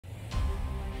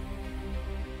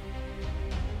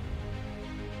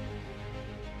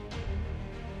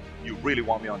really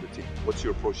want me on the team? What's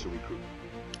your approach to recruiting?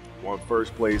 You want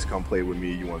first place, come play with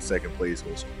me. You want second place,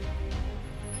 go somewhere.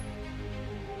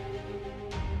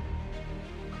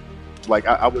 Like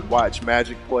I would watch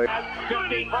Magic play.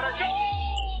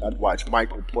 I'd watch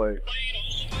Michael play.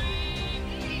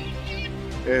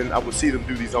 And I would see them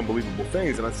do these unbelievable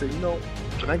things, and I'd say, you know,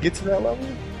 can I get to that level?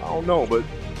 I don't know, but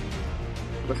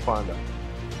let's find out.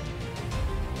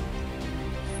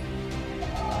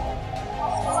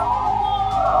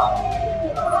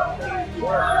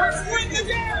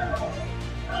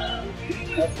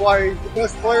 That's why he's the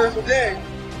best player in the game.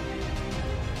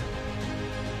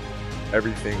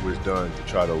 Everything was done to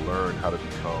try to learn how to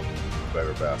become a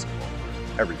better basketball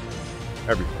player. Everything.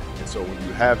 And so when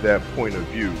you have that point of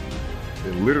view,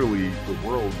 then literally the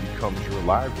world becomes your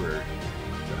library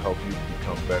to help you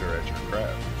become better at your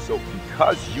craft. So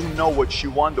because you know what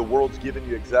you want, the world's giving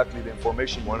you exactly the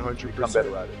information. 100%. Become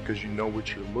better at it. Because you know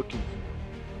what you're looking for.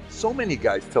 So many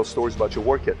guys tell stories about your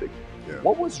work ethic. Yeah.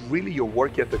 What was really your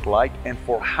work ethic like, and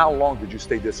for how long did you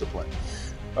stay disciplined?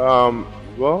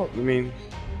 Well, I mean,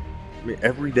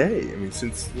 every day. I mean,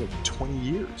 since 20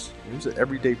 years. It was an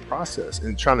everyday process,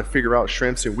 and trying to figure out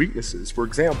strengths and weaknesses. For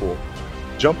example,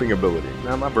 jumping ability.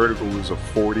 Now, my vertical was a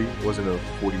 40, wasn't a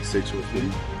 46 or a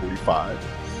 45.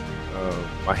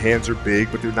 My hands are big,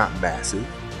 but they're not massive.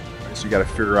 Right? So you got to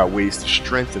figure out ways to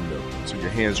strengthen them, so your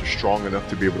hands are strong enough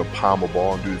to be able to palm a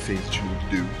ball and do the things that you need to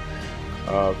do.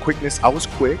 Quickness, I was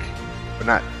quick, but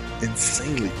not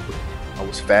insanely quick. I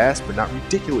was fast, but not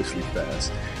ridiculously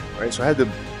fast. Right? So I had to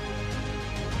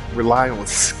rely on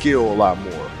skill a lot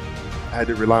more. I had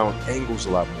to rely on angles a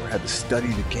lot more. I had to study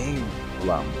the game a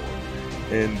lot more.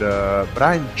 And but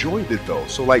I enjoyed it though.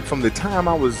 So like from the time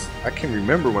I can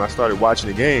remember when I started watching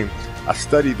the game, I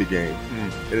studied the game,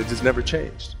 and it just never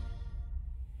changed.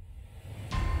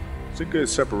 It's a good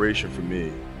separation for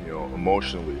me,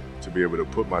 emotionally, to be able to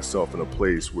put myself in a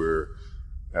place where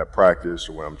at practice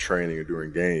or when I'm training or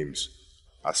during games,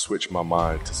 I switch my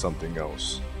mind to something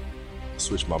else. I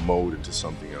switch my mode into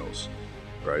something else,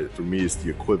 right? For me, it's the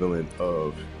equivalent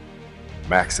of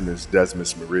Maximus,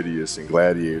 Decimus Meridius, and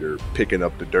Gladiator picking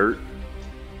up the dirt,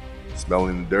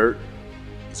 smelling the dirt.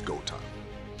 It's go time.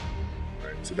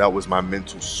 Right? So that was my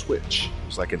mental switch. It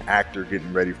was like an actor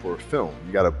getting ready for a film.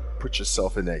 You got to put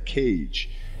yourself in that cage.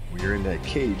 When you're in that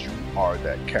cage, you are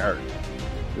that character.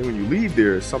 Then when you leave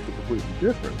there, it's something completely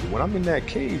different. But when I'm in that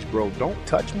cage, bro, don't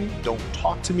touch me, don't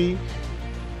talk to me.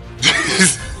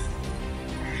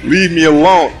 Leave me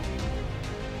alone.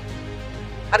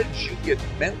 How did you get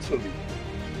mentally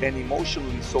and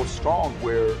emotionally so strong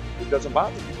where it doesn't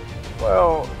bother you?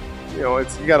 Well,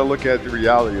 you got to look at the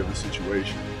reality of the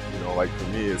situation. Like for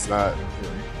me, it's not,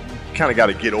 you kind of got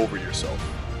to get over yourself.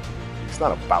 It's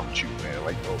not about you, man.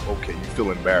 Like, oh, okay, you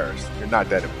feel embarrassed. You're not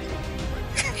that important.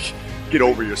 Get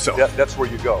over yourself. That's where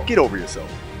you go. Get over yourself,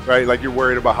 right? Like you're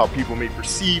worried about how people may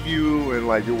perceive you, and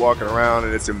like you're walking around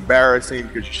and it's embarrassing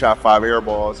because you shot 5 air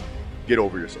balls. Get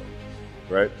over yourself,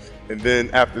 right? And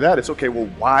then after that, it's okay, well,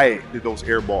 why did those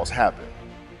air balls happen?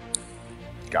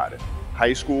 Got it.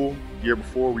 High school, year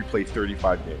before, we played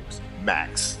 35 games,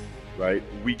 max, right?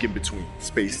 Week in between,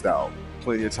 spaced out,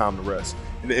 plenty of time to rest.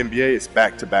 In the NBA, it's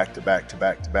back to back to back to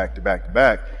back to back to back to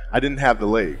back. I didn't have the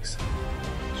legs.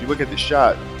 So you look at the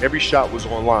shot, every shot was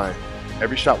online.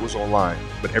 Every shot was online,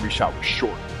 but every shot was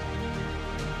short.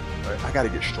 Right? I got to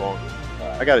get stronger.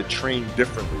 I got to train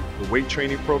differently. The weight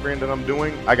training program that I'm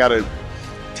doing, I got to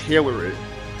tailor it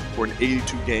for an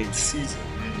 82-game season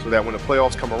so that when the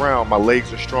playoffs come around, my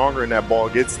legs are stronger and that ball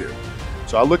gets there.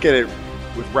 So I look at it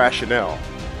with rationale.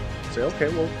 Say, okay,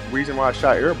 well, the reason why I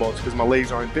shot air balls is because my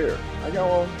legs aren't there. I go,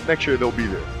 well, next year they'll be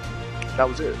there. That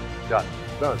was it. Done.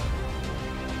 Done.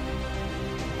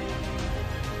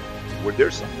 Were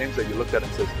there some names that you looked at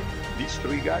and said, these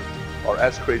 3 guys are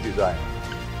as crazy as I am?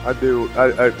 At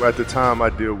the time, I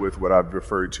deal with what I've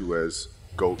referred to as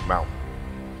Goat Mountain.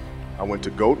 I went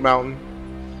to Goat Mountain,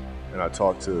 and I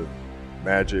talked to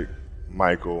Magic,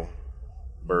 Michael,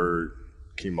 Bird,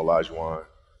 Keem Olajuwon,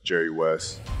 Jerry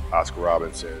West, Oscar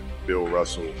Robinson, Bill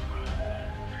Russell.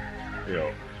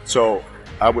 So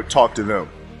I would talk to them.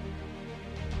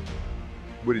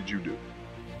 What did you do?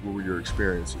 What were your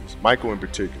experiences? Michael in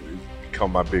particular, he's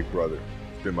become my big brother.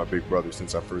 He's been my big brother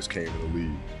since I first came in the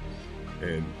league.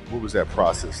 And what was that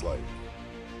process like?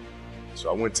 So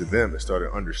I went to them and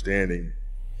started understanding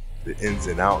the ins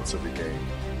and outs of the game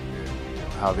and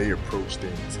how they approach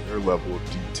things, their level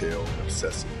of detail and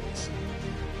obsessiveness.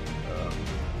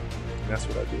 And that's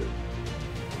what I did.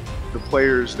 The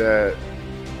players that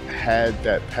had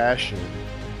that passion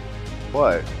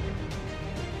but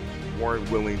weren't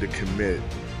willing to commit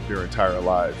their entire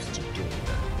lives to doing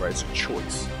that. right? It's a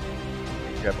choice.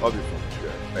 You have other things, you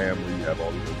have family, you have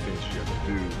all these other things you have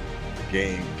to do. The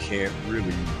game can't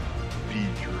really be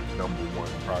your number one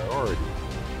priority.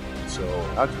 So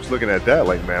I was just looking at that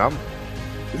like, man,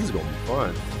 this is gonna be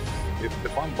fun.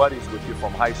 If I'm buddies with you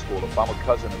from high school, if I'm a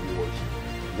cousin of yours,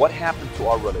 what happened to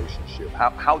our relationship?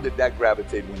 How did that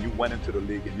gravitate when you went into the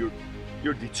league and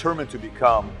you're determined to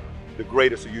become the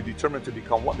greatest, or you're determined to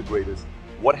become one of the greatest?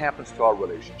 What happens to our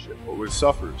relationship? Well, it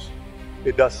suffers.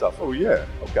 It does suffer. Oh yeah.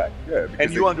 Okay. Yeah.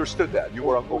 And you understood that. You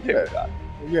were okay with that.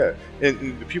 Yeah.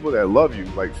 And the people that love you,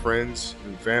 like friends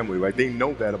and family, like they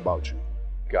know that about you.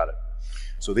 Got it.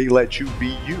 So they let you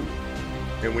be you.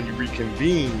 And when you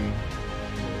reconvene,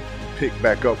 pick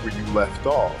back up where you left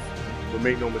off. But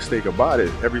make no mistake about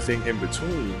it, everything in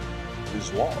between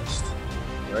is lost.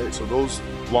 Right? So those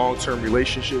long-term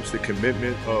relationships, the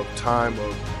commitment of time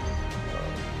of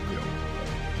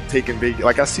taking vacation.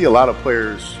 Like I see a lot of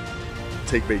players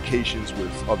take vacations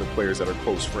with other players that are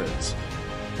close friends,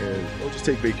 and they'll just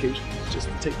take vacations, just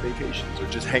to take vacations, or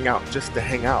just hang out, just to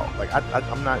hang out. Like I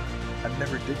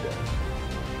never did that.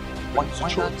 Why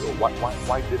not?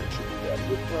 Why didn't you do that?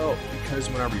 Well, because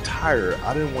when I retire,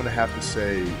 I didn't want to have to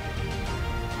say,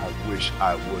 I wish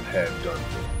I would have done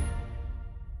that.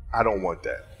 I don't want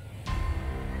that.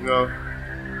 You know,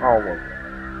 I don't want that.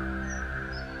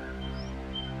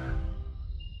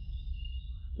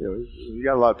 You know, you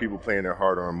got a lot of people paying their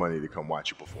hard-earned money to come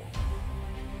watch you perform.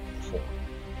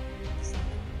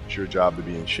 It's your job to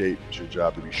be in shape. It's your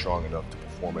job to be strong enough to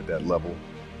perform at that level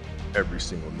every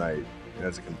single night. And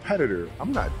as a competitor,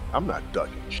 I'm not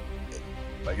ducking shit.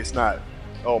 Like it's not,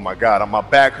 oh my God, my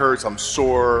back hurts, I'm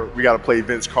sore. We got to play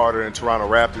Vince Carter and Toronto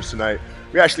Raptors tonight.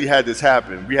 We actually had this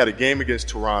happen. We had a game against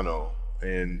Toronto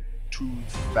in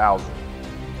 2000,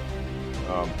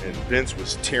 and Vince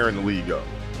was tearing the league up.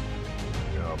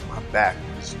 My back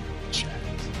was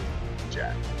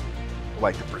jacked.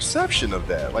 Like the perception of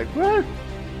that, like what?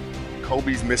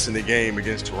 Kobe's missing the game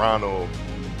against Toronto,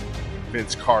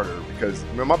 Vince Carter, because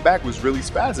my back was really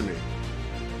spasming.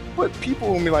 But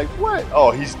people will be like, what?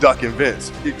 Oh, he's ducking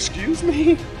Vince. Excuse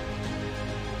me?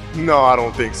 No, I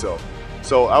don't think so.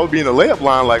 So I would be in the layup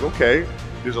line like, okay,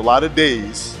 there's a lot of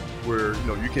days where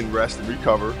you can rest and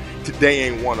recover. Today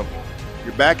ain't one of them.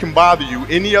 Your back can bother you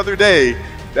any other day.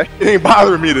 That ain't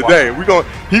bothering me today. Wow.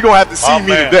 He gonna have to see me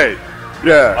today.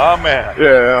 Yeah. Oh man.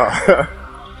 Yeah.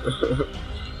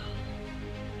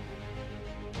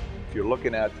 If you're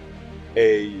looking at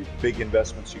a big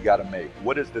investments you got to make,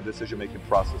 what is the decision-making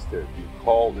process there? Do you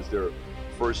call? Is there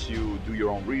first you do your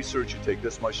own research? You take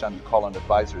this much time. You call an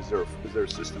advisor. Is there a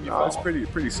system you follow? It's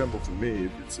pretty simple for me.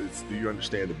 It's do you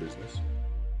understand the business?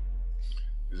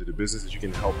 Is it a business that you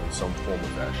can help in some form or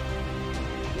fashion?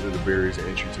 What are the barriers of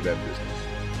entry to that business?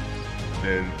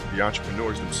 And the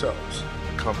entrepreneurs themselves,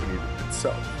 the company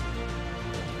itself,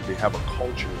 do they have a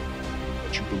culture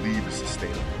that you believe is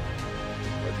sustainable?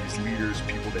 Are these leaders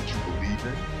people that you believe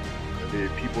in? Are they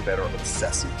people that are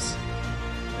obsessives?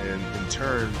 And in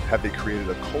turn, have they created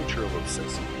a culture of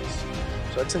obsessiveness?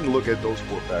 So I tend to look at those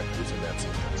 4 factors, and that's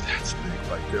big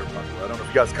right there, by the way. I don't know if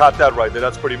you guys caught that right there.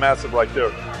 That's pretty massive right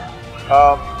there.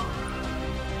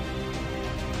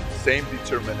 Same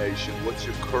determination. What's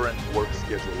your current work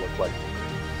schedule look like?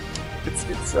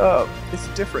 It's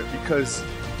different because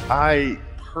I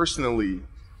personally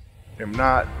am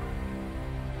not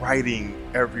writing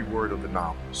every word of the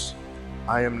novels.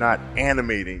 I am not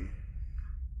animating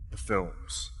the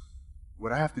films.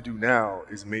 What I have to do now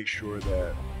is make sure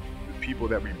that the people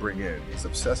that we bring in, these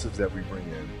obsessives that we bring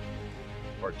in,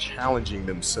 are challenging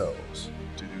themselves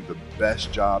to do the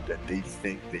best job that they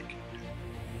think they can do.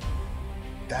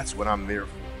 That's what I'm there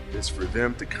for. Is for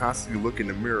them to constantly look in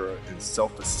the mirror and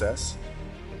self-assess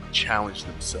and challenge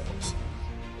themselves.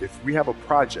 If we have a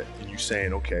project and you're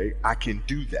saying, okay, I can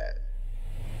do that,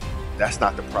 that's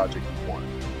not the project we want.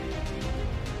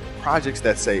 Projects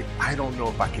that say, I don't know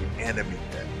if I can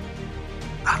animate that.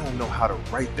 I don't know how to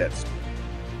write that story.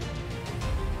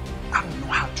 I don't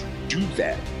know how to do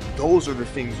that. Those are the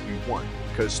things we want,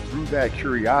 because through that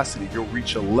curiosity, you'll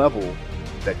reach a level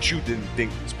that you didn't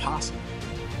think was possible.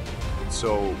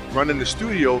 So running the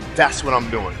studio, that's what I'm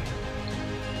doing.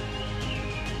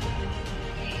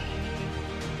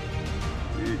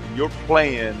 You're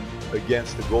playing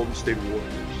against the Golden State Warriors.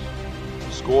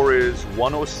 Score is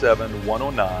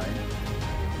 107-109.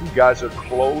 You guys are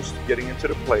close to getting into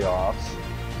the playoffs.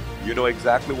 You know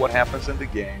exactly what happens in the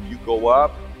game. You go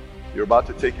up, you're about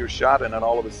to take your shot, and then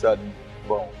all of a sudden,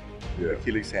 boom,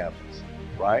 Achilles happens,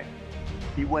 right?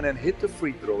 He went and hit the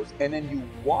free throws, and then you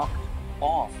walked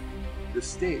off the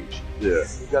stage. Yeah.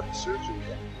 You got the surgery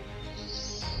done.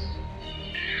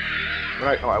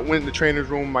 when I went in the trainer's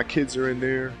room, my kids are in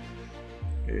there,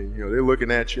 and you know they're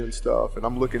looking at you and stuff, and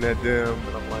I'm looking at them,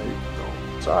 and I'm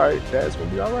like, it's all right, Dad's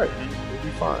gonna be all right. We'll be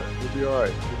fine. We'll be all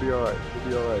right. We'll be all right. We'll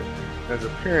be all right. As a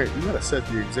parent, you gotta set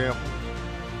the example.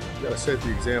 You gotta set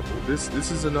the example. This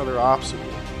is another obstacle.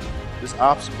 This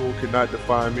obstacle cannot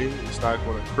define me. It's not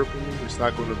going to cripple me. It's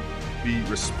not going to be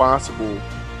responsible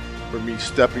for me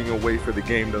stepping away for the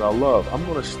game that I love. I'm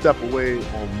going to step away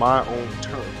on my own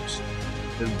terms.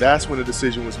 And that's when the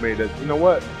decision was made that, you know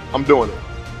what, I'm doing it.